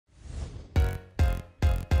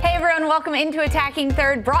everyone, welcome into Attacking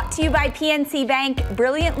Third, brought to you by PNC Bank,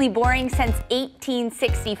 brilliantly boring since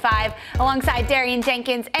 1865. Alongside Darian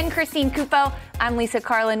Jenkins and Christine Cupo, I'm Lisa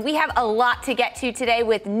Carlin. We have a lot to get to today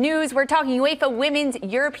with news. We're talking UEFA Women's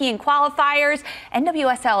European Qualifiers.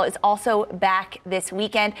 NWSL is also back this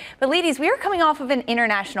weekend. But ladies, we are coming off of an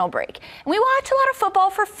international break. And we watch a lot of football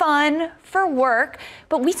for fun, for work,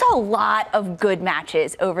 but we saw a lot of good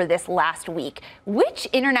matches over this last week. Which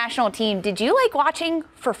international team did you like watching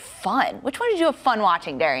for fun? Which one did you have fun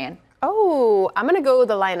watching, Darian? Oh, I'm going to go with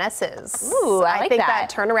the Lionesses. Ooh, I think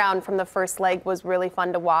that turnaround from the first leg was really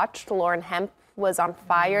fun to watch. Lauren Hemp was on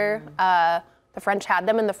fire. The French had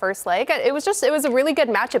them in the first leg. It was a really good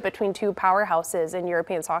matchup between two powerhouses in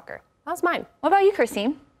European soccer. That was mine. What about you,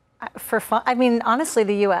 Christine? For fun, I mean, honestly,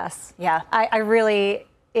 the U.S. Yeah. I really,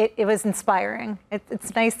 it was inspiring.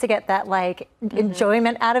 It's nice to get that, like,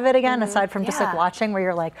 enjoyment out of it again, aside from just, like, watching where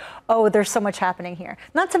you're like, oh, there's so much happening here.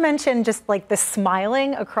 Not to mention just, like, the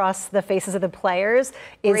smiling across the faces of the players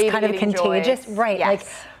is kind of contagious. Joy. Right. Yes. Like,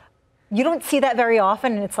 you don't see that very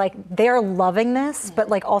often, and it's like they're loving this, but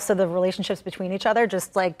like also the relationships between each other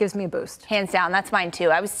just like gives me a boost. Hands down, that's mine too.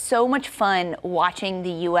 I was so much fun watching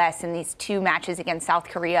the U.S. in these two matches against South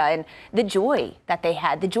Korea and the joy that they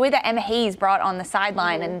had, the joy that Emma Hayes brought on the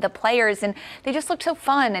sideline and the players, and they just looked so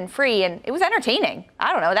fun and free, and it was entertaining.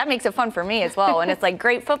 I don't know, that makes it fun for me as well. And it's like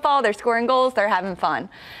great football, they're scoring goals, they're having fun.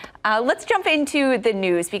 Let's jump into the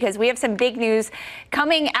news because we have some big news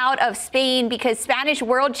coming out of Spain because Spanish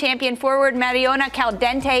world champion forward Mariona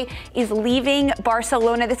Caldente is leaving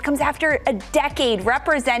Barcelona. This comes after a decade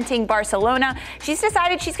representing Barcelona. She's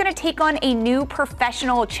decided she's going to take on a new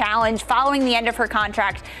professional challenge following the end of her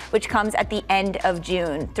contract, which comes at the end of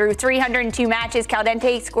June. Through 302 matches,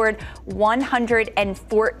 Caldente scored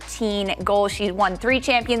 114 goals. She won 3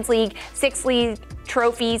 Champions League, 6 league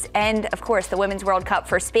trophies, and of course the Women's World Cup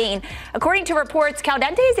for Spain. According to reports,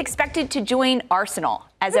 Caldente is expected to join Arsenal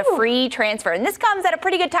as a free transfer. And this comes at a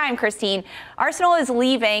pretty good time, Christine. Arsenal is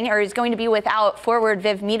leaving, or is going to be without forward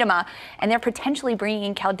Viv Miedema, and they're potentially bringing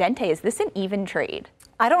in Caldente. Is this an even trade?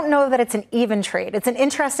 I don't know that it's an even trade. It's an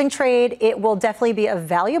interesting trade. It will definitely be a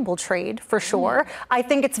valuable trade for sure. I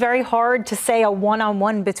think it's very hard to say a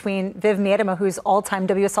one-on-one between Viv Miedema, who's all-time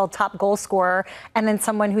WSL top goal scorer, and then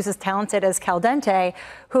someone who's as talented as Caldente,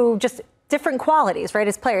 who just different qualities, right,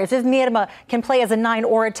 as players. Viv Miedema can play as a 9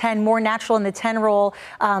 or a 10, more natural in the 10 role,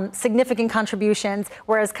 significant contributions,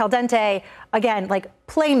 whereas Caldente, again, like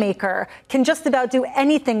playmaker, can just about do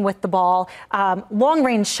anything with the ball,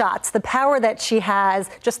 long-range shots, the power that she has,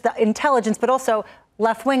 just the intelligence, but also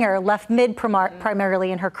left winger, left mid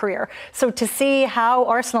primarily in her career. So to see how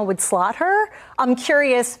Arsenal would slot her, I'm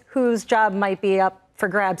curious whose job might be up for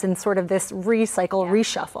grabs in sort of this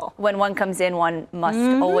reshuffle. When one comes in, one must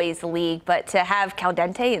always league, but to have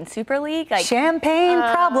Caldente in Super League, like champagne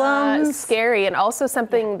problems. Scary, and also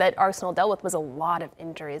something that Arsenal dealt with was a lot of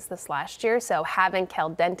injuries this last year. So having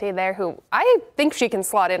Caldente there, who I think she can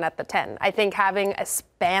slot in at the 10. I think having a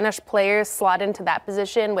Spanish player slot into that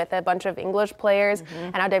position with a bunch of English players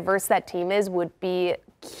and how diverse that team is would be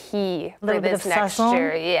key for this next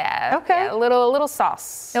year. Yeah. Okay. Yeah, a little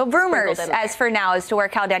sauce. No rumors as for now as to where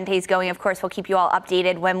Caldente is going. Of course, we'll keep you all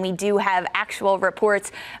updated when we do have actual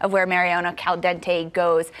reports of where Mariona Caldente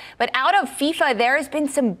goes. But out of FIFA, there has been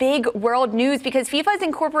some big world news because FIFA is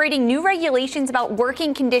incorporating new regulations about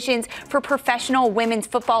working conditions for professional women's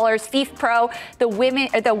footballers. FIFPro,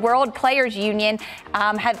 the World Players Union,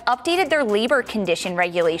 have updated their labor condition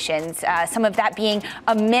regulations. Some of that being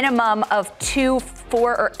a minimum of 2,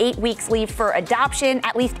 4, or 8 weeks leave for adoption,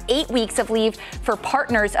 at least 8 weeks of leave for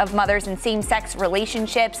partners of mothers in same-sex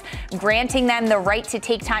relationships, granting them the right to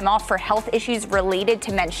take time off for health issues related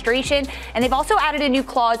to menstruation. And they've also added a new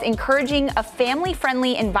clause encouraging a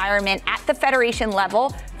family-friendly environment at the federation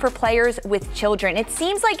level for players with children. It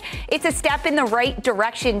seems like it's a step in the right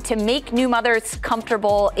direction to make new mothers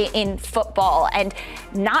comfortable in football and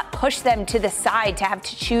not push them to the side to have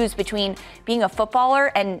to choose between being a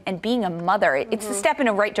footballer and being a mother. It's a step in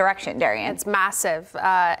the right direction, Darian. It's massive,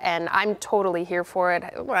 and I'm totally here for it.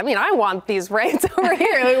 I mean, I want these rights over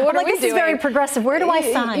here. Like, what are we this doing? Is very progressive. Where do I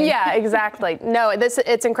sign? Yeah, exactly. No,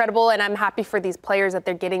 it's incredible, and I'm happy for these players that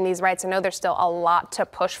they're getting these rights. I know there's still a lot to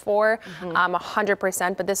push for,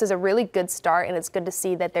 100%, but this is a really good start, and it's good to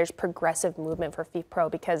see that there's progressive movement for FIFPro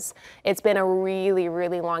because it's been a really,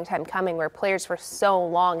 really long time coming where players for so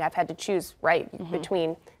long have had to choose,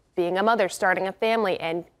 between being a mother, starting a family,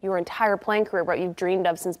 and your entire playing career, what you've dreamed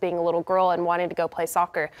of since being a little girl and wanting to go play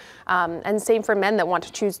soccer. And same for men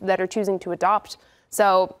that are choosing to adopt.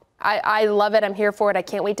 So I love it. I'm here for it. I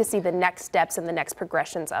can't wait to see the next steps and the next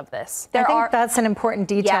progressions of this. I think that's an important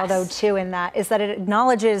detail, though, too, in that, is that it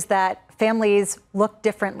acknowledges that families look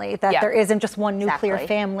differently, that there isn't just one nuclear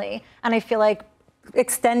family. And I feel like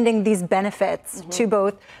extending these benefits to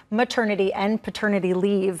both maternity and paternity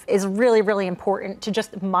leave is really, really important to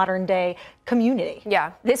just modern day community.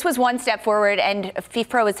 Yeah, this was one step forward, and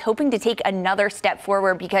FIFPro is hoping to take another step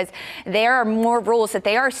forward because there are more rules that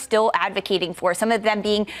they are still advocating for. Some of them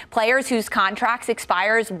being players whose contracts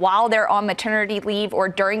expires while they're on maternity leave or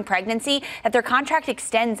during pregnancy, that their contract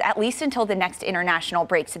extends at least until the next international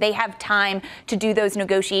break. So they have time to do those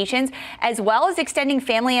negotiations, as well as extending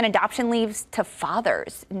family and adoption leaves to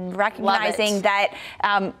fathers, and recognizing that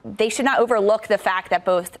they should not overlook the fact that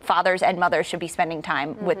both fathers and mothers should be spending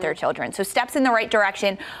time with their children. So steps in the right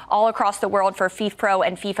direction all across the world for FIFPro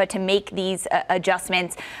and FIFA to make these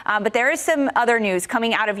adjustments. But there is some other news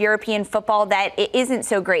coming out of European football that it isn't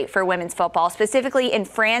so great for women's football, specifically in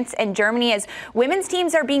France and Germany, as women's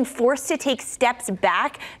teams are being forced to take steps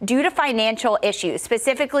back due to financial issues.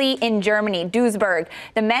 Specifically in Germany, Duisburg,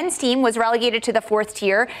 the men's team was relegated to the 4th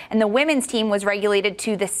tier and the women's team was relegated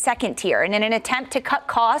to the 2nd tier. And in an attempt to cut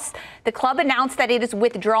costs, the club announced that it is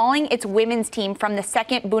withdrawing its women's team from the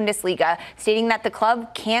 2nd Bundesliga, stating that the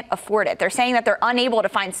club can't afford it. They're saying that they're unable to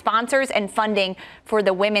find sponsors and funding for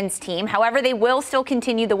the women's team. However, they will still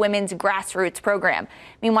continue the women's grassroots program.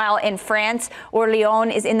 Meanwhile, in France,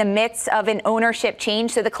 Orléans is in the midst of an ownership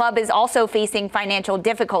change, so the club is also facing financial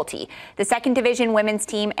difficulty. The 2nd division women's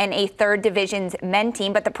team and a 3rd division's men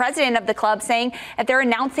team, but the president of the club saying that they're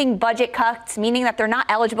announcing budget cuts, meaning that they're not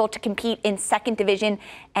eligible to compete in 2nd division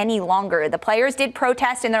any longer. The players did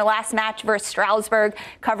protest in their last match versus Strasbourg,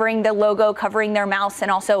 covering the logo, covering their mouths,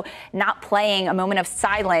 and also not playing, a moment of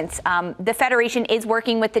silence. The federation is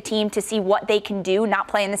working with the team to see what they can do, not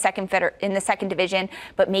play in the second division,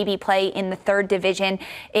 but maybe play in the 3rd division.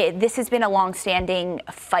 This has been a long-standing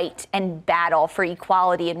fight and battle for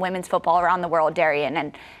equality in women's football around the world, Darian,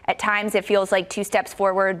 and at times it feels like 2 steps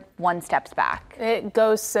forward, 1 step back. It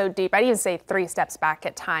goes so deep. I'd even say 3 steps back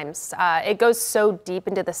at times. It goes so deep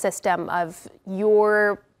into the system of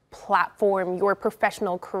your platform, your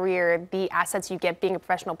professional career, the assets you get being a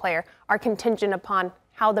professional player are contingent upon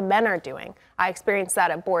how the men are doing. I experienced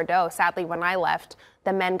that at Bordeaux. Sadly, when I left,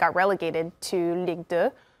 the men got relegated to Ligue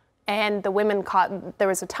 2, and the women there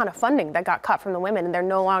was a ton of funding that got cut from the women, and they're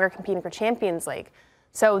no longer competing for Champions League.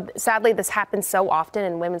 So sadly, this happens so often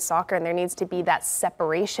in women's soccer, and there needs to be that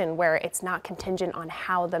separation where it's not contingent on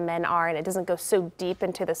how the men are, and it doesn't go so deep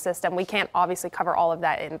into the system. We can't obviously cover all of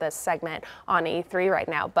that in this segment on E3 right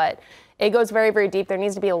now, but it goes very, very deep. There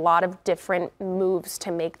needs to be a lot of different moves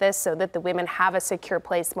to make this so that the women have a secure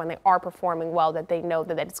place when they are performing well, that they know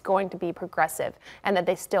that it's going to be progressive and that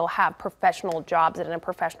they still have professional jobs and a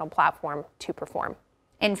professional platform to perform.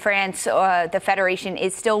 In France, the federation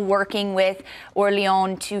is still working with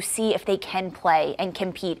Orléans to see if they can play and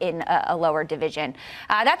compete in a lower division.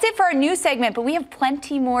 That's it for our news segment, but we have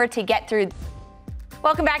plenty more to get through.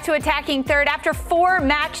 Welcome back to Attacking Third. After 4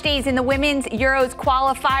 match days in the Women's Euros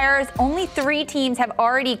qualifiers, only 3 teams have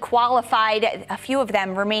already qualified, a few of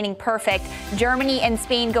them remaining perfect. Germany and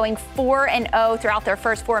Spain going 4-0 throughout their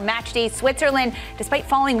first 4 match days. Switzerland, despite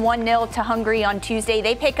falling 1-0 to Hungary on Tuesday,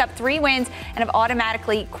 they pick up 3 wins and have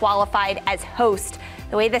automatically qualified as host.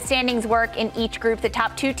 The way the standings work in each group, the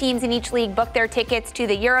top 2 teams in each league book their tickets to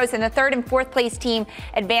the Euros, and the 3rd and 4th place team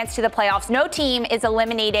advance to the playoffs. No team is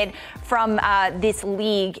eliminated from this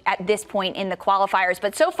league at this point in the qualifiers.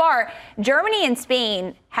 But so far, Germany and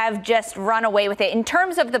Spain have just run away with it. In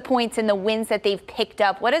terms of the points and the wins that they've picked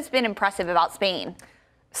up, what has been impressive about Spain?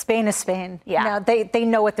 Spain is Spain. Yeah. Now, they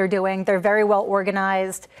know what they're doing. They're very well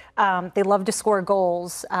organized. They love to score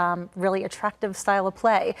goals. Really attractive style of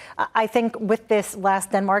play. I think with this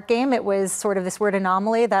last Denmark game, it was sort of this weird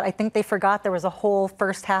anomaly that I think they forgot there was a whole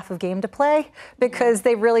first half of game to play because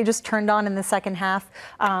they really just turned on in the second half.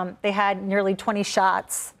 They had nearly 20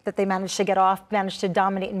 shots that they managed to get off, managed to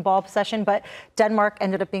dominate in ball possession, but Denmark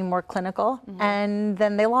ended up being more clinical, and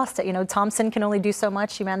then they lost it. You know, Thompson can only do so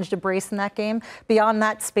much. She managed to brace in that game. Beyond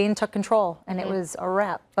that, Spain took control, and it was a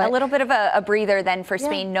wrap. But a little bit of a breather then for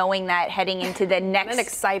Spain, knowing that heading into the next... An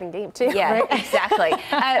exciting game, too. Yeah, right? Exactly.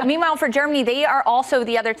 Meanwhile, for Germany, they are also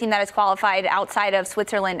the other team that has qualified outside of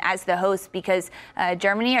Switzerland as the host, because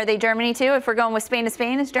Germany, are they Germany, too? If we're going with Spain to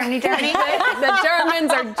Spain, is Germany Germany? The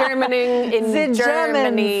Germans are Germaning in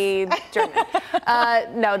Germany.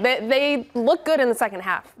 No, they look good in the second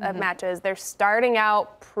half of matches. They're starting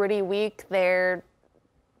out pretty weak.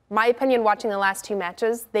 My opinion, watching the last 2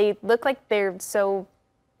 matches, they look like they're so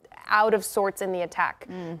out of sorts in the attack.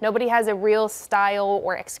 Nobody has a real style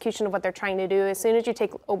or execution of what they're trying to do. As soon as you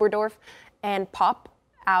take Oberdorf and Pop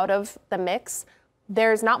out of the mix,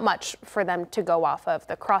 there's not much for them to go off of.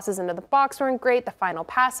 The crosses into the box weren't great. The final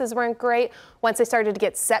passes weren't great. Once they started to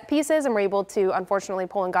get set pieces and were able to, unfortunately,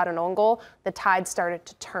 pull and got an own goal, the tide started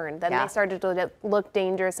to turn. Then they started to look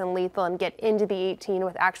dangerous and lethal and get into the 18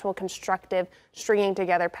 with actual constructive stringing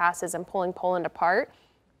together passes and pulling Poland apart.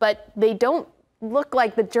 But they don't look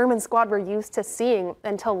like the German squad we're used to seeing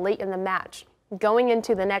until late in the match. Going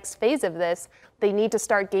into the next phase of this, they need to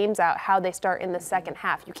start games out how they start in the second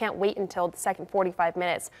half. You can't wait until the second 45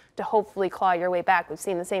 minutes to hopefully claw your way back. We've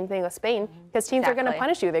seen the same thing with Spain because teams are going to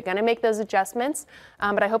punish you. They're going to make those adjustments.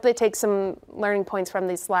 But I hope they take some learning points from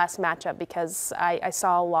this last matchup because I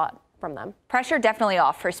saw a lot from them. Pressure definitely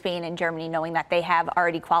off for Spain and Germany, knowing that they have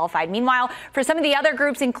already qualified. Meanwhile, for some of the other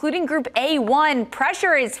groups, including Group A1,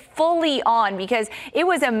 pressure is fully on because it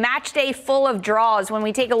was a match day full of draws. When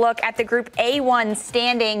we take a look at the Group A1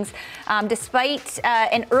 standings, despite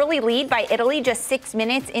an early lead by Italy just 6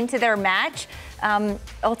 minutes into their match,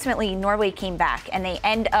 ultimately Norway came back and they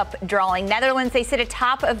end up drawing. Netherlands, they sit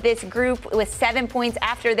atop of this group with 7 points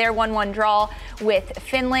after their 1-1 draw with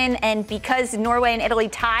Finland. And because Norway and Italy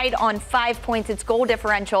tied on 5 points, it's goal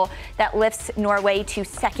differential that lifts Norway to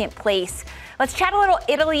second place. Let's chat a little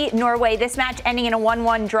Italy-Norway. This match ending in a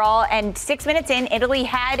 1-1 draw, and 6 minutes in, Italy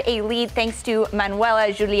had a lead thanks to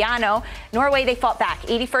Manuela Giuliano. Norway, they fought back.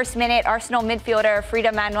 81st minute, Arsenal midfielder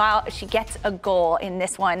Frida Manuel, she gets a goal in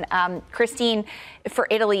this one. Christine, for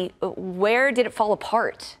Italy, where did it fall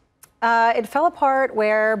apart? It fell apart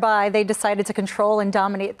whereby they decided to control and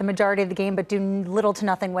dominate the majority of the game, but do little to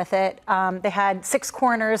nothing with it. They had 6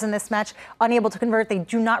 corners in this match, unable to convert. They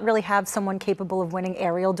do not really have someone capable of winning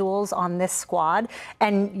aerial duels on this squad,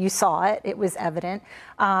 and you saw it. It was evident.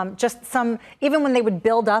 Just some, even when they would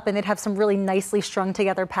build up and they'd have some really nicely strung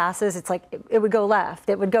together passes, it's like it would go left,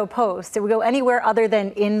 it would go post, it would go anywhere other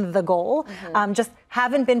than in the goal. Just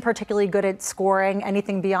haven't been particularly good at scoring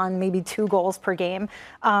anything beyond maybe 2 goals per game.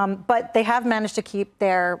 But they have managed to keep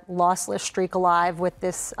their lossless streak alive with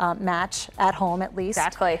this match at home, at least.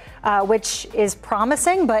 Exactly. Which is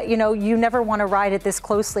promising, but you never want to ride it this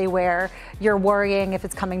closely where you're worrying if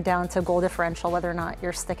it's coming down to goal differential, whether or not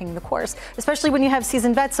you're sticking the course, especially when you have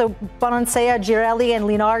seasoned vets. So Bonansea, Girelli, and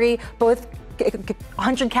Linari, both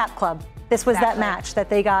 100 cap club. This was that match that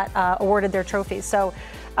they got awarded their trophies. So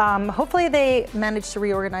hopefully they manage to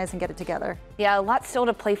reorganize and get it together. Yeah, a lot still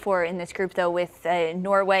to play for in this group, though, with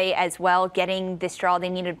Norway as well getting this draw. They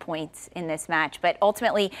needed points in this match. But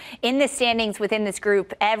ultimately, in the standings within this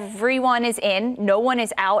group, everyone is in. No one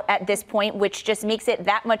is out at this point, which just makes it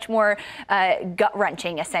that much more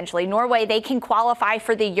gut-wrenching, essentially. Norway, they can qualify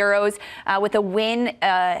for the Euros with a win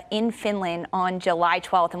in Finland on July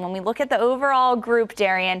 12th. And when we look at the overall group,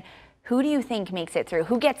 Darian, who do you think makes it through?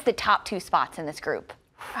 Who gets the top 2 spots in this group?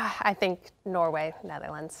 I think Norway,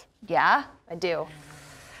 Netherlands. Yeah? I do.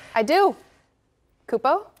 I do.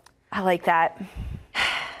 Cupo? I like that.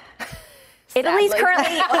 Italy's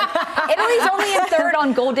currently, Italy's only in 3rd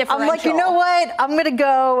on goal differential. I'm like, you know what? I'm going to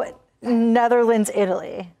go Netherlands,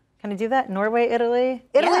 Italy. Can I do that? Norway, Italy?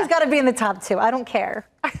 Italy's got to be in the top 2. I don't care.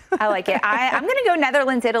 I like it. I'm going to go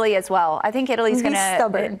Netherlands, Italy as well. I think Italy's going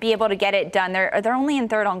to be able to get it done. They're only in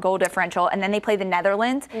 3rd on goal differential, and then they play the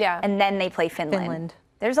Netherlands, and then they play Finland.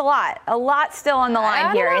 There's a lot still on the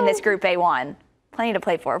line here in this Group A1. Plenty to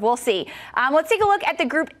play for. We'll see. Let's take a look at the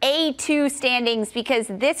Group A2 standings, because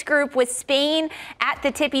this group with Spain at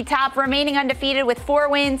the tippy top, remaining undefeated with 4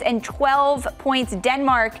 wins and 12 points.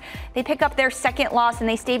 Denmark, they pick up their 2nd loss and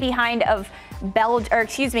they stay behind of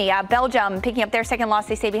Belgium picking up their 2nd loss.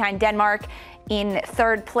 They stay behind Denmark in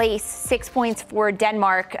 3rd place, 6 points for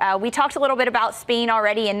Denmark. We talked a little bit about Spain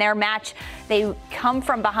already in their match. They come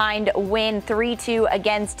from behind, win 3-2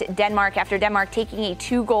 against Denmark after Denmark taking a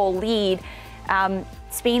 2-goal lead.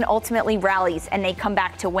 Spain ultimately rallies and they come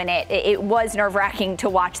back to win it. It was nerve-wracking to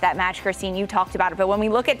watch that match, Christine. You talked about it. But when we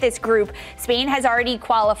look at this group, Spain has already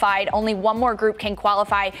qualified. Only one more group can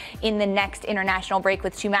qualify in the next international break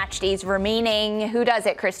with 2 match days remaining. Who does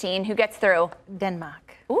it, Christine? Who gets through?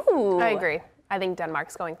 Denmark. Ooh. I agree. I think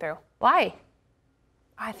Denmark's going through. Why?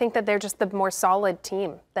 I think that they're just the more solid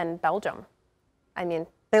team than Belgium. I mean,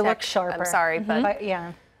 they look sharper. I'm sorry, but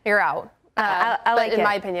yeah, you're out. I like but in it.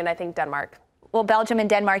 my opinion, I think Denmark. Well, Belgium and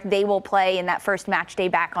Denmark, they will play in that first match day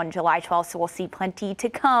back on July 12th, so we'll see plenty to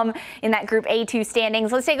come in that Group A2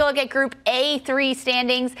 standings. Let's take a look at Group A3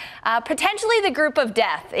 standings, potentially the group of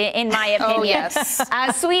death, in my opinion. Oh, yes.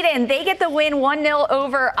 Sweden, they get the win 1-0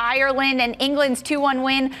 over Ireland, and England's 2-1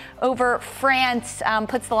 win over France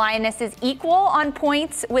puts the Lionesses equal on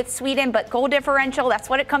points with Sweden, but goal differential, that's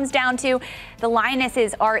what it comes down to. The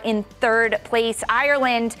Lionesses are in third place.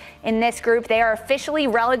 Ireland in this group, they are officially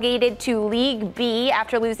relegated to League B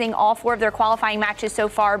after losing all 4 of their qualifying matches so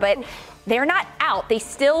far, but they're not out. They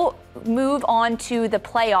still move on to the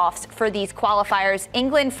playoffs for these qualifiers.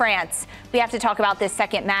 England, France. We have to talk about this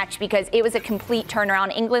second match because it was a complete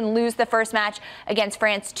turnaround. England lose the first match against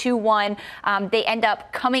France 2-1. They end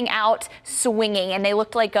up coming out swinging, and they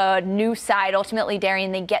looked like a new side. Ultimately,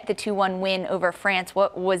 Darian, they get the 2-1 win over France.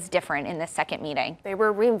 What was different in this second meeting? They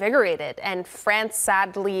were reinvigorated, and France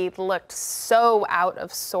sadly looked so out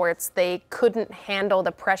of sorts. They couldn't handle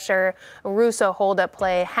the pressure. Russo hold-up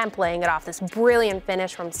play, Hemp laying it off. This brilliant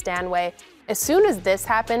finish from Stanway. As soon as this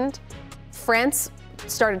happened, France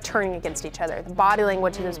started turning against each other. The body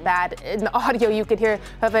language was bad. In the audio, you could hear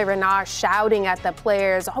Hervé Renard shouting at the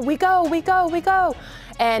players, "Oh, we go, we go, we go."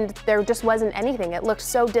 And there just wasn't anything. It looked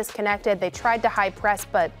so disconnected. They tried to high press,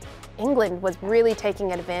 but England was really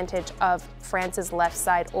taking advantage of France's left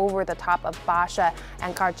side over the top of Basha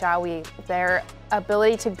and Karjaoui. Their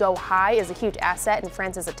ability to go high is a huge asset in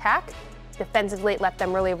France's attack. Defensively, it left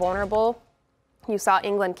them really vulnerable. You saw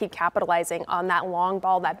England keep capitalizing on that long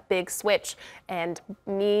ball, that big switch, and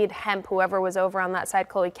Mead, Hemp, whoever was over on that side,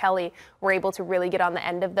 Chloe Kelly, were able to really get on the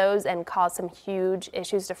end of those and cause some huge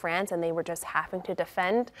issues to France, and they were just having to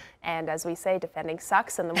defend. And as we say, defending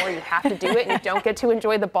sucks, and the more you have to do it and you don't get to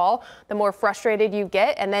enjoy the ball, the more frustrated you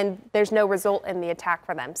get, and then there's no result in the attack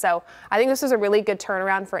for them. So I think this was a really good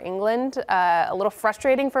turnaround for England. A little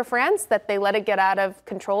frustrating for France that they let it get out of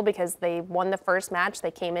control because they won the first match.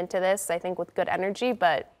 They came into this, I think, with good energy,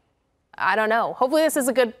 but I don't know. Hopefully this is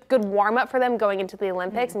a good warm-up for them going into the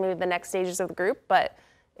Olympics and maybe the next stages of the group, but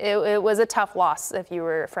it was a tough loss if you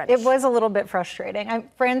were French. It was a little bit frustrating.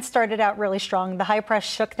 France started out really strong. The high press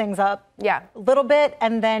shook things up a little bit,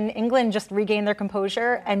 and then England just regained their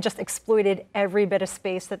composure and just exploited every bit of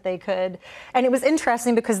space that they could. And it was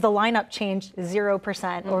interesting because the lineup changed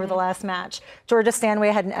 0% over the last match. Georgia Stanway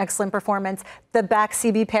had an excellent performance. The back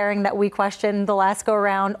CB pairing that we questioned the last go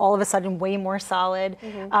around, all of a sudden way more solid.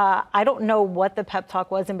 I don't know what the pep talk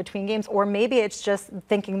was in between games, or maybe it's just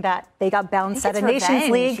thinking that they got bounced at a Nations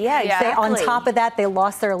League. Yeah, exactly. On top of that, they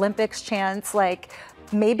lost their Olympics chance. Like,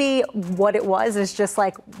 maybe what it was is just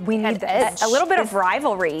like, we need the edge. A little bit of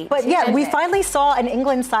rivalry. But yeah, we finally saw an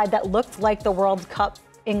England side that looked like the World Cup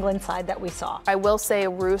England side that we saw. I will say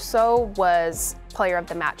Russo was player of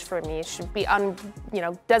the match for me. Should be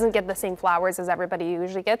doesn't get the same flowers as everybody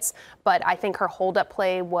usually gets, but I think her hold-up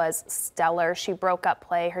play was stellar. She broke up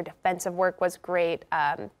play. Her defensive work was great.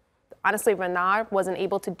 Honestly, Renard wasn't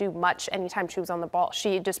able to do much anytime she was on the ball.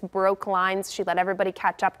 She just broke lines. She let everybody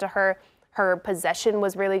catch up to her. Her possession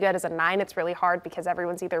was really good. As a 9, it's really hard because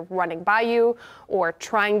everyone's either running by you or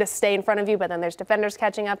trying to stay in front of you, but then there's defenders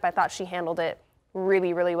catching up. I thought she handled it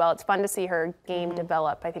really, really well. It's fun to see her game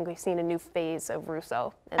develop. I think we've seen a new phase of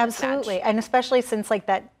Russo in this match. And especially since like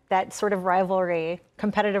that sort of rivalry,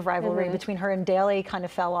 competitive rivalry between her and Daly kind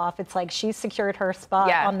of fell off. It's like she's secured her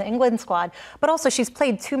spot on the England squad, but also she's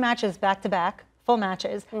played 2 matches back-to-back, full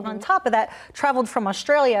matches. And on top of that, traveled from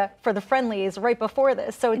Australia for the friendlies right before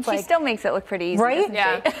this. So it's she still makes it look pretty easy, right?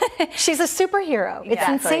 Yeah. She's a superhero. It's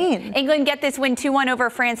insane. England get this win 2-1 over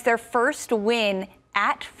France, their first win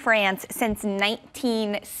at France since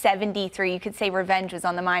 1973. You could say revenge was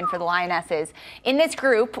on the mind for the Lionesses. In this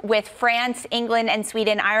group with France, England, and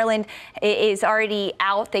Sweden, Ireland is already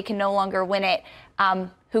out. They can no longer win it.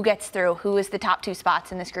 Who gets through? Who is the top 2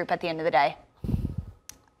 spots in this group at the end of the day?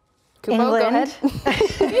 Cupo, England. go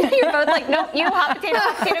ahead. You're both like, nope, you hot potato,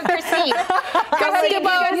 Christine. Go ahead,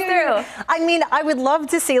 Cupo. Through. I mean, I would love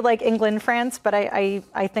to see like England, France, but I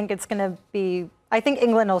think it's going to be, I think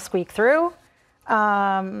England will squeak through.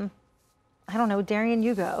 I don't know, Darian,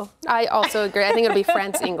 you go. I also agree. I think it'll be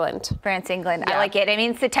France-England. France-England. Yeah. I like it. I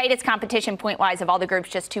mean, it's the tightest competition point-wise of all the groups,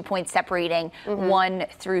 just 2 points separating 1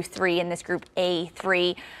 through 3 in this Group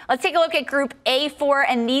A3. Let's take a look at Group A4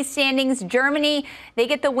 and these standings. Germany, they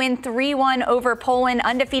get the win 3-1 over Poland,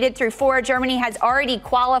 undefeated through 4. Germany has already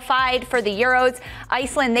qualified for the Euros.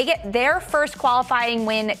 Iceland, they get their first qualifying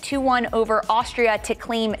win 2-1 over Austria to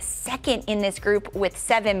claim second in this group with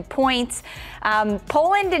 7 points.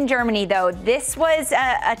 Poland and Germany, though, this was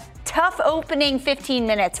a tough opening 15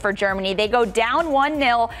 minutes for Germany. They go down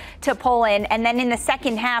 1-0 to Poland, and then in the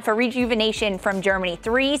second half, a rejuvenation from Germany.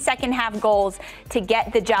 3 second-half goals to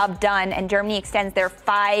get the job done, and Germany extends their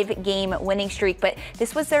 5-game winning streak. But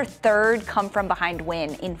this was their third come-from-behind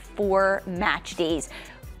win in 4 match days.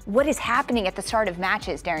 What is happening at the start of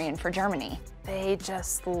matches, Darian, for Germany? They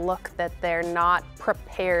just look that they're not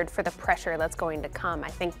prepared for the pressure that's going to come. I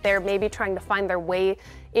think they're maybe trying to find their way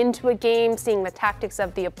into a game, seeing the tactics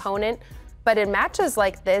of the opponent. But in matches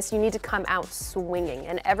like this, you need to come out swinging.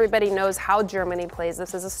 And everybody knows how Germany plays.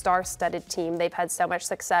 This is a star-studded team. They've had so much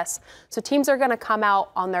success. So teams are going to come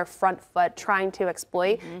out on their front foot trying to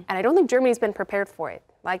exploit. And I don't think Germany's been prepared for it.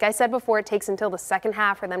 Like I said before, it takes until the second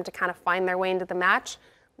half for them to kind of find their way into the match.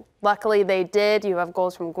 Luckily, they did. You have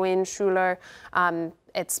goals from Gwyn, Schuler.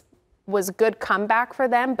 It was a good comeback for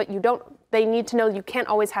them, but they need to know you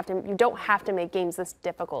don't have to make games this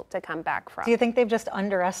difficult to come back from. Do you think they've just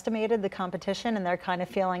underestimated the competition and they're kind of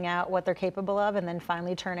feeling out what they're capable of and then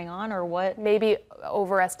finally turning on, or what? Maybe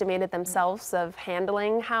overestimated themselves of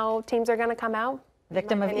handling how teams are going to come out.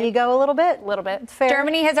 Victim of ego a little bit? A little bit. Fair.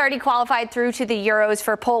 Germany has already qualified through to the Euros.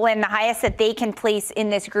 For Poland, the highest that they can place in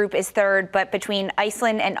this group is third, but between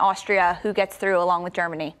Iceland and Austria, who gets through along with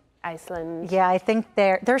Germany? Iceland. Yeah, I think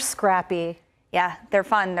they're scrappy. Yeah, they're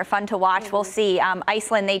fun. They're fun to watch. We'll see.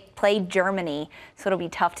 Iceland, they played Germany, so it'll be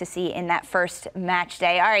tough to see in that first match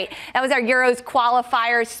day. All right, that was our Euros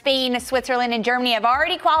qualifiers. Spain, Switzerland, and Germany have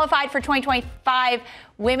already qualified for 2025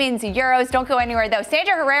 Women's Euros. Don't go anywhere, though.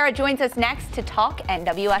 Sandra Herrera joins us next to talk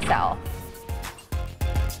NWSL.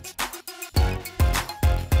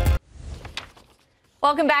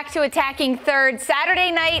 Welcome back to Attacking Third. Saturday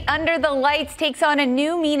night under the lights takes on a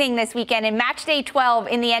new meaning this weekend in Matchday 12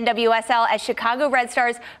 in the NWSL as Chicago Red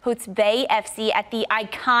Stars hosts Bay FC at the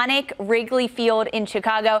iconic Wrigley Field in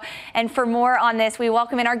Chicago. And for more on this, we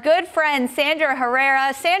welcome in our good friend Sandra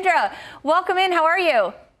Herrera. Sandra, welcome in. How are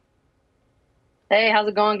you? Hey, how's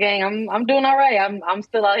it going, gang? I'm doing all right. I'm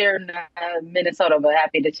still out here in Minnesota, but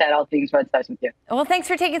happy to chat all things Red Stars with you. Well, thanks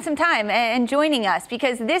for taking some time and joining us,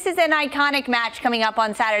 because this is an iconic match coming up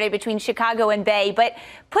on Saturday between Chicago and Bay. But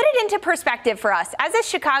put it into perspective for us. As a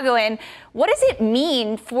Chicagoan, what does it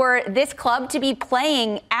mean for this club to be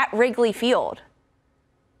playing at Wrigley Field?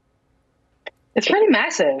 It's pretty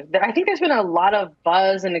massive. I think there's been a lot of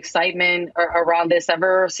buzz and excitement around this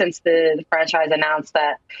ever since the franchise announced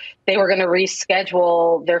that they were going to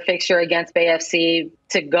reschedule their fixture against Bay FC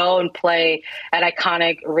to go and play at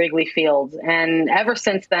iconic Wrigley Field. And ever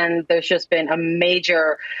since then, there's just been a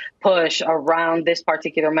major push around this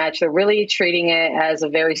particular match. They're really treating it as a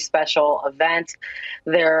very special event.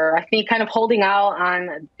 They're, I think, kind of holding out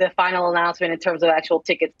on the final announcement in terms of actual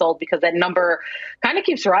tickets sold, because that number kind of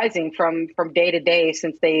keeps rising from day to day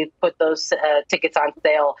since they put those tickets on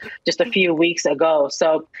sale just a few weeks ago.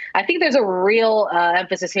 So I think there's a real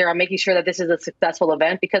emphasis here on making sure that this is a successful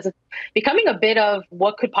event, because it's becoming a bit of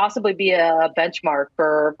what could possibly be a benchmark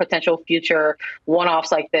for potential future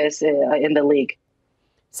one-offs like this in the league.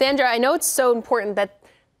 Sandra, I know it's so important that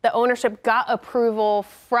the ownership got approval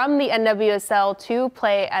from the NWSL to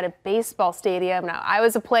play at a baseball stadium. Now, I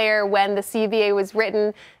was a player when the CBA was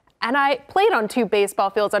written, and I played on 2 baseball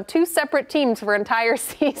fields on 2 separate teams for entire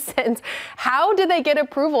seasons. How did they get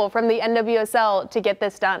approval from the NWSL to get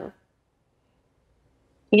this done?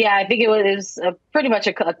 Yeah, I think it was pretty much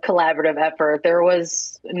a collaborative effort. There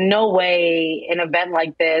was no way an event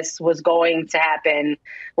like this was going to happen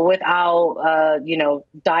without,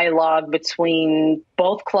 dialogue between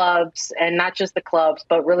both clubs, and not just the clubs,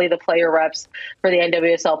 but really the player reps for the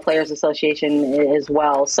NWSL Players Association as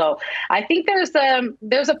well. So I think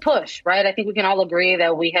there's a push, right? I think we can all agree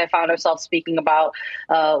that we have found ourselves speaking about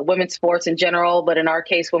women's sports in general, but in our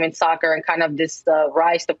case, women's soccer, and kind of this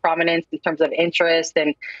rise to prominence in terms of interest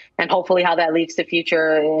and hopefully how that leads to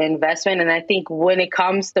future investment. And I think when it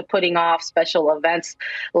comes to putting off special events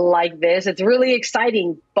like this, it's really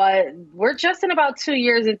exciting. But we're just in about 2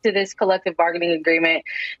 years into this collective bargaining agreement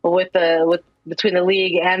between the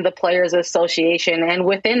league and the Players Association. And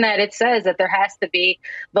within that, it says that there has to be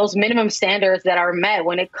those minimum standards that are met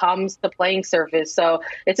when it comes to playing surface. So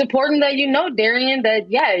it's important that Darian,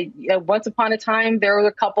 that, once upon a time, there were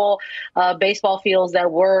a couple baseball fields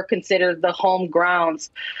that were considered the home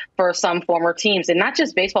grounds for some former teams. And not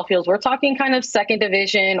just baseball fields, we're talking kind of second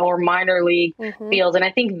division or minor league fields. And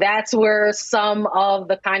I think that's where some of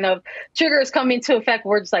the kind of triggers come into effect.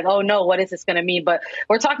 We're just like, oh no, what is this going to mean? But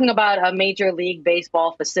we're talking about a major Major League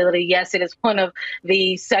Baseball facility. Yes, it is one of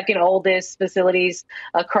the second oldest facilities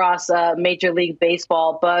across Major League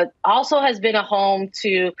Baseball, but also has been a home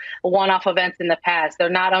to one-off events in the past. They're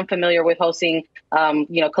not unfamiliar with hosting,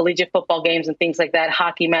 collegiate football games and things like that,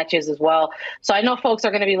 hockey matches as well. So I know folks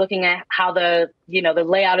are going to be looking at how the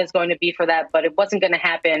layout is going to be for that, but it wasn't going to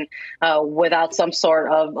happen without some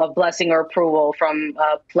sort of blessing or approval from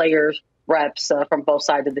players, reps from both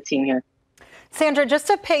sides of the team here. Sandra, just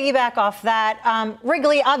to piggyback off that,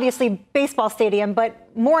 Wrigley, obviously baseball stadium,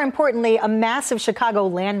 but more importantly, a massive Chicago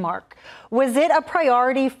landmark. Was it a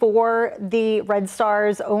priority for the Red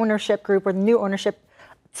Stars ownership group or the new ownership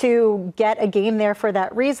to get a game there for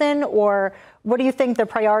that reason? Or what do you think the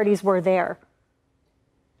priorities were there?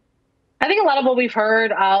 I think a lot of what we've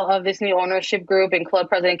heard out of this new ownership group and club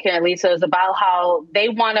president Karen Lisa is about how they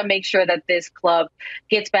want to make sure that this club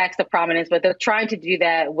gets back to prominence, but they're trying to do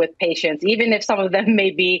that with patience, even if some of them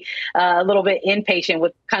may be a little bit impatient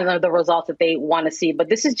with kind of the results that they want to see. But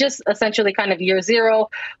this is just essentially kind of year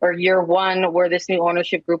zero or year one where this new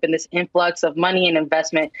ownership group and this influx of money and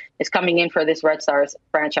investment is coming in for this Red Stars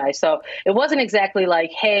franchise. So it wasn't exactly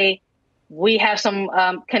like, hey, we have some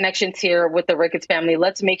connections here with the Ricketts family.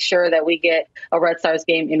 Let's make sure that we get a Red Stars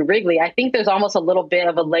game in Wrigley. I think there's almost a little bit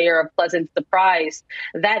of a layer of pleasant surprise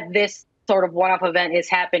that this sort of one-off event is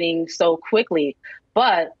happening so quickly.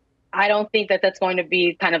 But I don't think that that's going to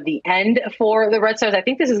be kind of the end for the Red Stars. I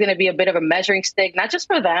think this is going to be a bit of a measuring stick, not just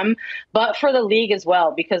for them, but for the league as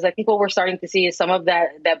well, because I think what we're starting to see is some of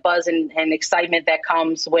that buzz and excitement that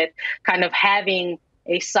comes with kind of having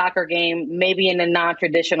a soccer game, maybe in a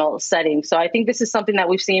non-traditional setting. So I think this is something that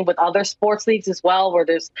we've seen with other sports leagues as well, where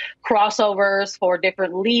there's crossovers for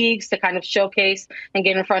different leagues to kind of showcase and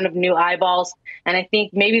get in front of new eyeballs. And I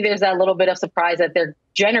think maybe there's that little bit of surprise that they're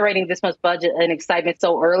generating this much budget and excitement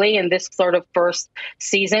so early in this sort of first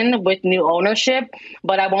season with new ownership.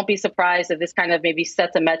 But I won't be surprised if this kind of maybe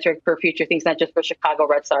sets a metric for future things, not just for Chicago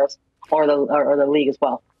Red Stars or the league as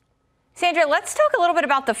well. Sandra, let's talk a little bit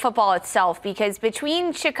about the football itself, because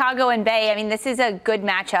between Chicago and Bay, I mean, this is a good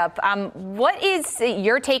matchup. What is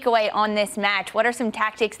your takeaway on this match? What are some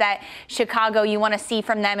tactics that Chicago you want to see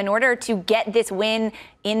from them in order to get this win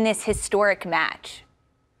in this historic match?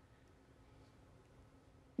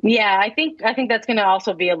 Yeah, I think that's going to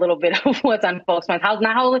also be a little bit of what's on folks' minds.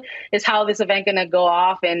 How this event going to go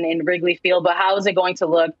off in Wrigley Field, but how is it going to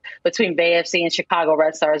look between Bay FC and Chicago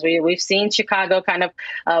Red Stars? We've seen Chicago kind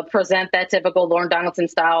of present that typical Lauren Donaldson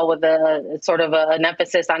style with a sort of an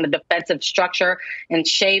emphasis on the defensive structure and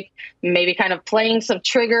shape, maybe kind of playing some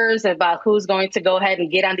triggers about who's going to go ahead and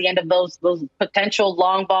get on the end of those potential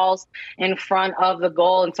long balls in front of the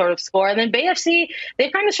goal and sort of score. And then Bay FC,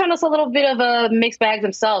 they've kind of shown us a little bit of a mixed bag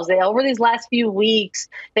themselves. Over these last few weeks,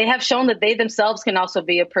 they have shown that they themselves can also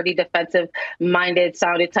be a pretty defensive-minded,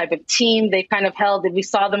 sounded type of team. They've kind of we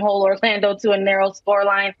saw them hold Orlando to a narrow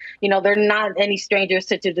scoreline. They're not any strangers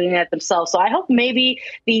to doing that themselves. So I hope maybe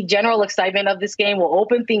the general excitement of this game will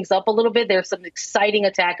open things up a little bit. There's some exciting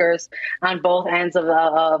attackers on both ends of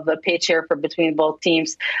the pitch here between both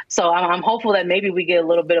teams. So I'm hopeful that maybe we get a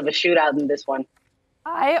little bit of a shootout in this one.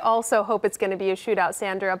 I also hope it's going to be a shootout,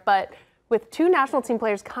 Sandra, but with two national team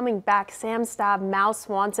players coming back, Sam Staab, Mal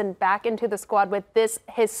Swanson back into the squad with this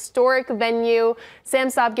historic venue. Sam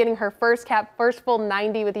Staab getting her first cap, first full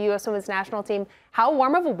 90 with the U.S. Women's National Team. How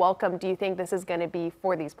warm of a welcome do you think this is going to be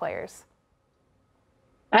for these players?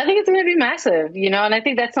 I think it's going to be massive, and I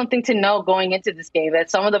think that's something to know going into this game, that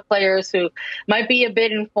some of the players who might be a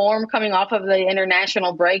bit in form coming off of the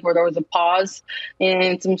international break where there was a pause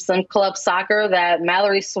in some club soccer, that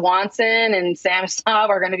Mallory Swanson and Sam Staab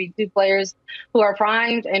are going to be two players who are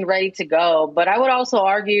primed and ready to go. But I would also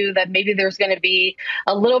argue that maybe there's going to be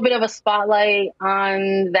a little bit of a spotlight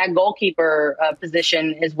on that goalkeeper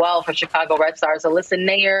position as well for Chicago Red Stars. Alyssa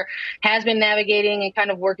Nair has been navigating and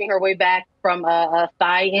kind of working her way back from a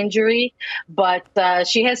thigh injury, but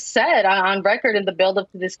she has said on record in the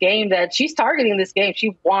build-up to this game that she's targeting this game.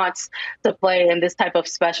 She wants to play in this type of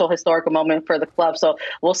special historical moment for the club. So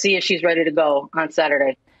we'll see if she's ready to go on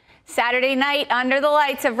Saturday. Saturday night under the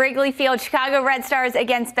lights of Wrigley Field, Chicago Red Stars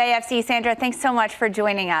against Bay FC. Sandra, thanks so much for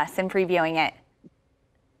joining us and previewing it.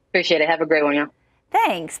 Appreciate it. Have a great one, y'all.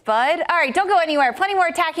 Thanks, bud. All right, don't go anywhere. Plenty more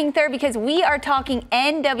Attacking Third, because we are talking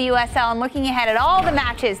NWSL and looking ahead at all the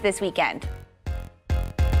matches this weekend.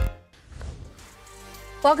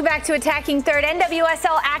 Welcome back to Attacking Third.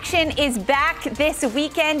 NWSL action is back this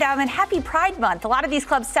weekend, and happy Pride Month. A lot of these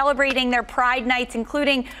clubs celebrating their Pride nights,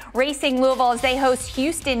 including Racing Louisville as they host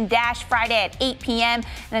Houston Dash Friday at 8 p.m. And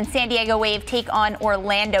then San Diego Wave take on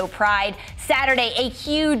Orlando Pride. Saturday, a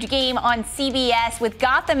huge game on CBS with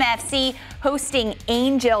Gotham FC hosting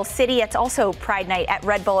Angel City. It's also Pride Night at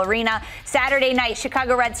Red Bull Arena. Saturday night,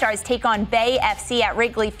 Chicago Red Stars take on Bay FC at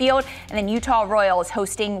Wrigley Field. And then Utah Royals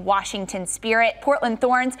hosting Washington Spirit. Portland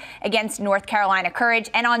Thorns against North Carolina Courage.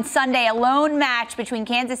 And on Sunday, a lone match between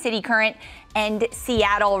Kansas City Current and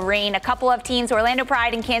Seattle Reign. A couple of teams, Orlando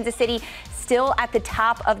Pride and Kansas City, still at the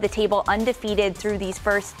top of the table, undefeated through these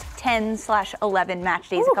first 10/11 match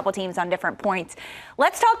days. A couple teams on different points.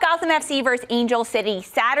 Let's talk Gotham FC versus Angel City.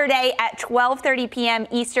 Saturday at 12:30 p.m.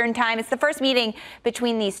 Eastern Time. It's the first meeting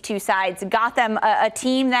between these two sides. Gotham, a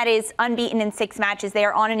team that is unbeaten in 6 matches. They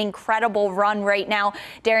are on an incredible run right now.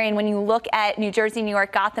 Darian, when you look at New Jersey, New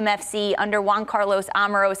York, Gotham FC under Juan Carlos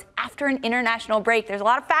Amoros after an international break, there's a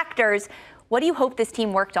lot of factors. What do you hope this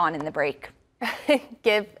team worked on in the break?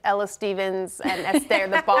 Give Ella Stevens and Esther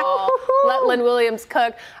the ball. Let Lynn Williams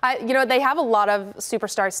cook. They have a lot of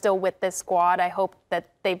superstars still with this squad. I hope that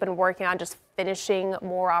they've been working on just finishing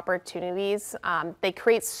more opportunities. They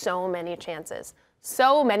create so many chances.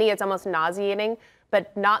 So many, it's almost nauseating,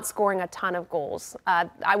 but not scoring a ton of goals.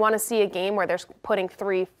 I want to see a game where they're putting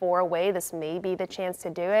 3-4 away. This may be the chance to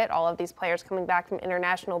do it. All of these players coming back from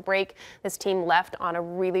international break. This team left on a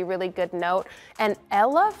really, really good note. And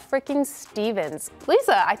Ella freaking Stevens.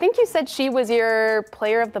 Lisa, I think you said she was your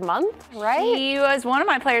player of the month, right? She was one of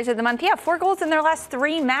my players of the month. Yeah, 4 goals in their last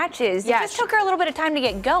 3 matches. Yeah, it just took her a little bit of time to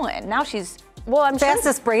get going. Now she's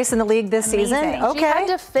fastest brace in the league this season. Okay. She had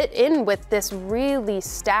to fit in with this really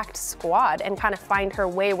stacked squad and kind of find her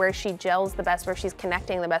way where she gels the best, where she's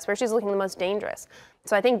connecting the best, where she's looking the most dangerous.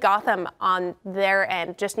 So I think Gotham on their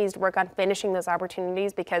end just needs to work on finishing those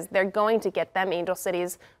opportunities because they're going to get them. Angel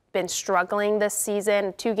City's been struggling this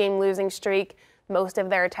season, 2-game losing streak. Most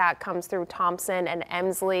of their attack comes through Thompson and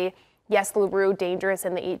Emsley. Yes, LaRue dangerous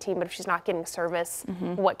in the 18, but if she's not getting service,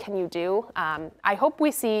 what can you do? I hope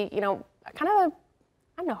we see, kind of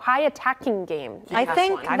a high attacking game. I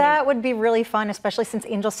think that would be really fun, especially since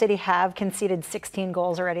Angel City have conceded 16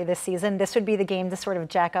 goals already this season. This would be the game to sort of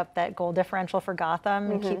jack up that goal differential for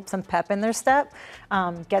Gotham and keep some pep in their step.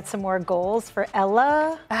 Get some more goals for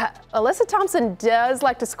Ella. Alyssa Thompson does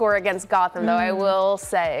like to score against Gotham, though, I will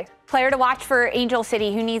say. Player to watch for Angel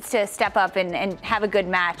City who needs to step up and have a good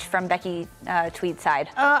match from Becky Tweed's side.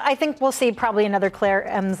 I think we'll see probably another Claire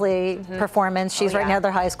Emsley performance. She's right now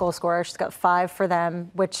their highest goal scorer. She's got 5 for them,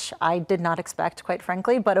 which I did not expect, quite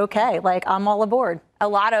frankly, but okay, I'm all aboard. A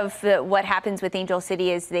lot of what happens with Angel City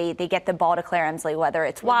is they get the ball to Claire Emsley, whether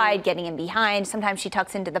it's wide, getting in behind. Sometimes she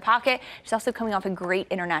tucks into the pocket. She's also coming off a great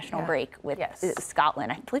international break with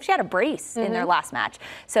Scotland. I believe she had a brace in their last match.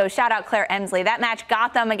 So shout out Claire Emsley. That match,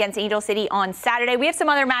 Gotham against Angel City on Saturday. We have some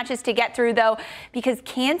other matches to get through, though, because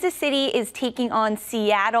Kansas City is taking on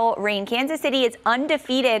Seattle Reign. Kansas City is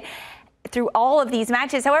undefeated through all of these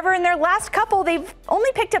matches. However, in their last couple, they've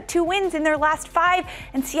only picked up 2 wins in their last 5.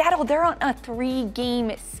 And Seattle, they're on a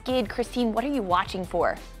 3-game skid. Christine, what are you watching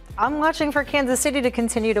for? I'm watching for Kansas City to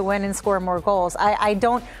continue to win and score more goals.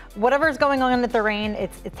 Whatever's going on at the Reign,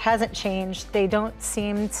 it hasn't changed. They don't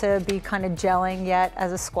seem to be kind of gelling yet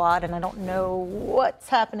as a squad, and I don't know what's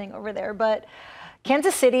happening over there, but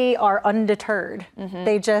Kansas City are undeterred.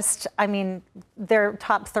 They just, their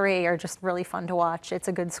top 3 are just really fun to watch. It's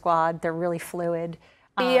a good squad. They're really fluid.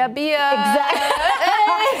 Bia. Exactly.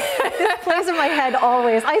 This plays in my head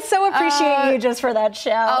always. I so appreciate you just for that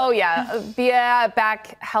shout. Oh, yeah. Bia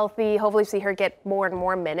back healthy. Hopefully see her get more and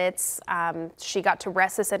more minutes. She got to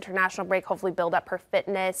rest this international break, hopefully build up her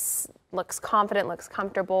fitness, looks confident, looks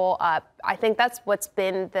comfortable. I think that's what's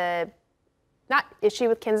been the not issue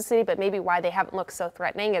with Kansas City, but maybe why they haven't looked so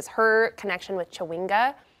threatening is her connection with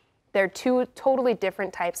Chawinga. They're 2 totally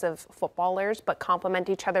different types of footballers, but complement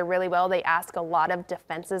each other really well. They ask a lot of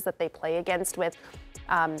defenses that they play against with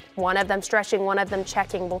one of them stretching, one of them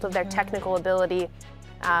checking, both of their technical ability,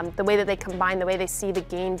 the way that they combine, the way they see the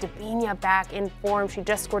game. Davinia back in form. She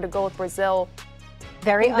just scored a goal with Brazil.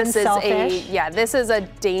 Very unselfish. This is a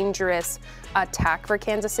dangerous attack for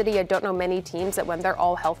Kansas City. I don't know many teams that when they're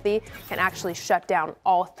all healthy can actually shut down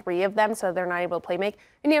all 3 of them so they're not able to play make.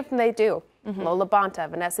 And even if they do. Lola Bonta,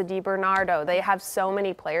 Vanessa DiBernardo, they have so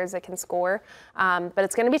many players that can score. But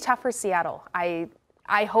it's going to be tough for Seattle.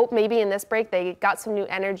 I hope maybe in this break they got some new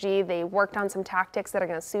energy. They worked on some tactics that are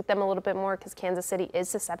going to suit them a little bit more because Kansas City is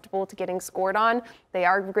susceptible to getting scored on. They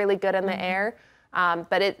are really good in the air.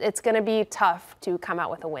 But it's going to be tough to come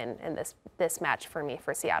out with a win in this match for me,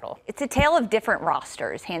 for Seattle. It's a tale of different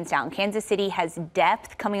rosters, hands down. Kansas City has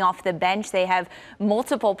depth coming off the bench. They have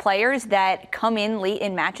multiple players that come in late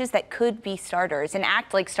in matches that could be starters and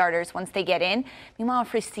act like starters once they get in. Meanwhile,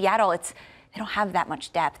 for Seattle, they don't have that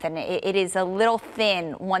much depth, and it is a little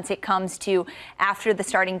thin once it comes to after the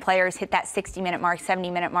starting players hit that 60-minute mark,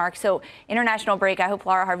 70-minute mark. So international break, I hope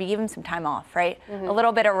Laura Harvey give them some time off, right? A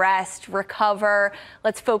little bit of rest, recover.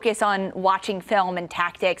 Let's focus on watching film and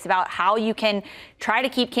tactics about how you can try to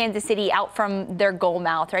keep Kansas City out from their goal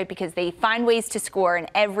mouth, right? Because they find ways to score in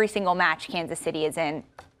every single match Kansas City is in.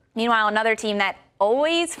 Meanwhile, another team that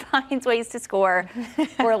always finds ways to score,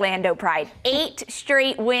 Orlando Pride. 8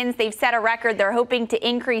 straight wins. They've set a record. They're hoping to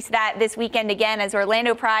increase that this weekend again as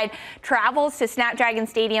Orlando Pride travels to Snapdragon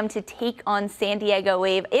Stadium to take on San Diego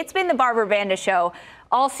Wave. It's been the Barbara Banda show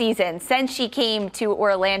all season since she came to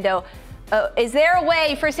Orlando. Is there a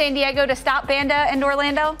way for San Diego to stop Banda and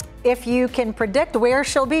Orlando? If you can predict where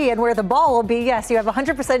she'll be and where the ball will be, yes, you have a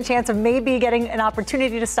 100% chance of maybe getting an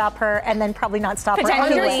opportunity to stop her and then probably not stop her.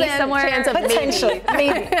 Potentially somewhere. Chance of potentially,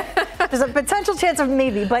 maybe. There's a potential chance of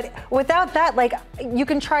maybe, but without that, like, you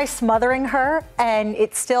can try smothering her and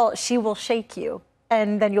she will shake you.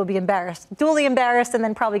 And then you'll be embarrassed, duly embarrassed, and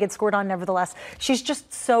then probably get scored on nevertheless. She's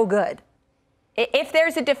just so good. If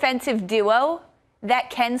there's a defensive duo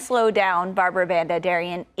that can slow down Barbara Banda,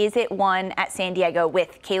 Darian, is it one at San Diego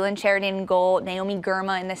with Kaylin Sheridan in goal, Naomi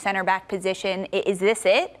Girma in the center back position? Is this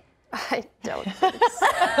it? I don't think so.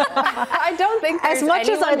 I don't think there's as much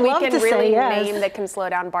as I'd love we can to really say yes. name that can slow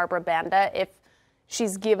down Barbara Banda if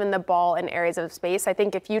she's given the ball in areas of space. I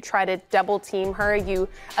think if you try to double team her, you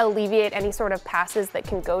alleviate any sort of passes that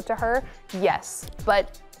can go to her, yes.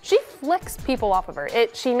 But she flicks people off of her.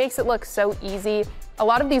 She makes it look so easy. A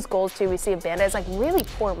lot of these goals, too, we see of Banda is like really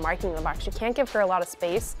poor marking in the box. You can't give her a lot of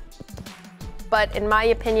space. But in my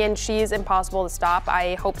opinion, she's impossible to stop.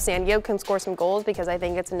 I hope San Diego can score some goals because I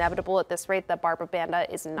think it's inevitable at this rate that Barbara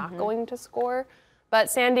Banda is not going to score. But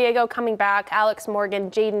San Diego coming back, Alex Morgan,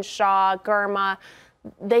 Jaden Shaw, Girma,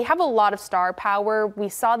 they have a lot of star power. We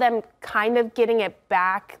saw them kind of getting it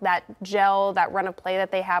back, that gel, that run of play that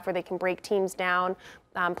they have where they can break teams down.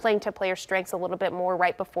 Playing to player strengths a little bit more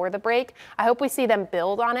right before the break. I hope we see them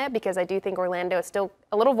build on it because I do think Orlando is still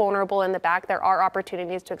a little vulnerable in the back. There are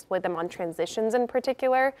opportunities to exploit them on transitions in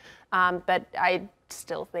particular, but I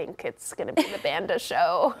still think it's going to be the Banda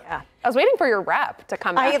show. Yeah. I was waiting for your rap to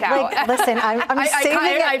come back out. Listen, I'm saving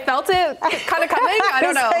it. I felt it kind of coming. I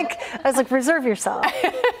don't know. I was like, reserve yourself.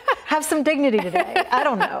 Have some dignity today. I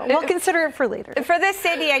don't know. We'll consider it for later. For this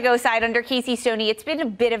San Diego side under Casey Stoney, it's been a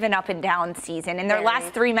bit of an up and down season. In their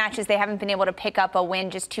last 3 matches, they haven't been able to pick up a win,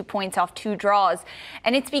 just 2 points off 2 draws.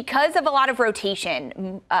 And it's because of a lot of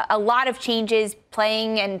rotation, a lot of changes,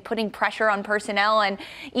 playing and putting pressure on personnel, and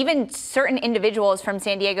even certain individuals from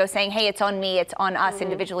San Diego saying, hey, it's on me, it's on us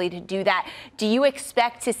individually to do that. Do you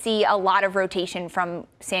expect to see a lot of rotation from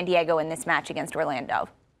San Diego in this match against Orlando?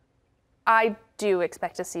 I do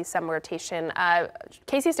expect to see some rotation.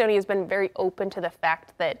 Casey Stoney has been very open to the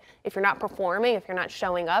fact that if you're not performing, if you're not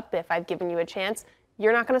showing up, if I've given you a chance,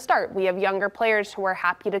 you're not going to start. We have younger players who are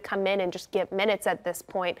happy to come in and just get minutes at this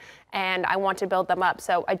point, and I want to build them up.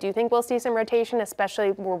 So I do think we'll see some rotation,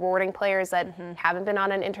 especially rewarding players that haven't been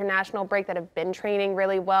on an international break, that have been training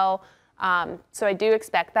really well. So I do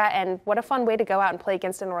expect that, and what a fun way to go out and play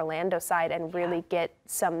against an Orlando side and really get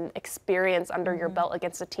some experience under your belt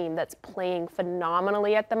against a team that's playing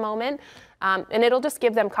phenomenally at the moment. And it'll just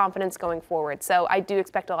give them confidence going forward. So I do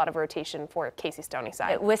expect a lot of rotation for Casey Stoney's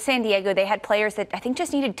side. With San Diego, they had players that I think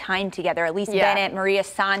just needed time together. Elise Bennett, Maria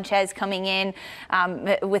Sanchez coming in,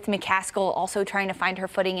 with McCaskill also trying to find her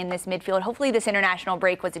footing in this midfield. Hopefully this international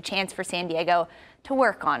break was a chance for San Diego to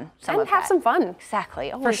work on some of that. And have some fun.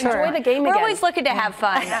 Exactly. For sure. Enjoy the game again. We're always looking to have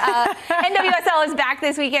fun. NWSL is back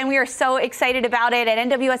this weekend. We are so excited about it.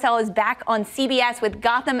 And NWSL is back on CBS with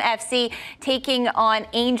Gotham FC taking on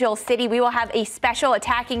Angel City. We will have a special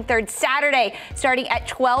Attacking Third Saturday starting at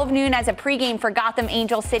 12 noon as a pregame for Gotham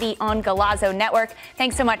Angel City on Galazzo Network.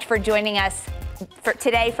 Thanks so much for joining us for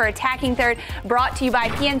today for Attacking Third, brought to you by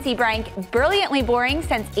PNC Bank. Brilliantly boring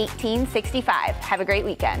since 1865. Have a great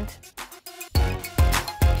weekend.